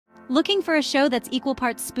Looking for a show that's equal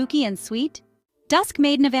parts spooky and sweet? Dusk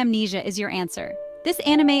Maiden of Amnesia is your answer. This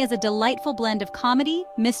anime is a delightful blend of comedy,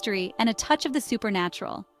 mystery, and a touch of the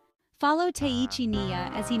supernatural. Follow Teiichi Nia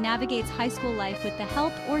as he navigates high school life with the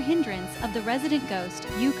help or hindrance of the resident ghost,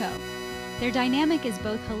 Yuko. Their dynamic is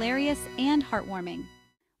both hilarious and heartwarming.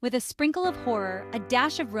 With a sprinkle of horror, a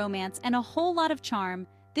dash of romance, and a whole lot of charm,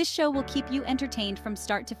 this show will keep you entertained from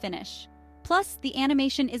start to finish. Plus, the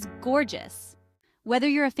animation is gorgeous. Whether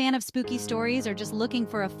you're a fan of spooky stories or just looking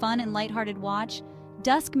for a fun and lighthearted watch,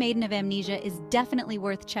 Dusk Maiden of Amnesia is definitely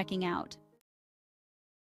worth checking out.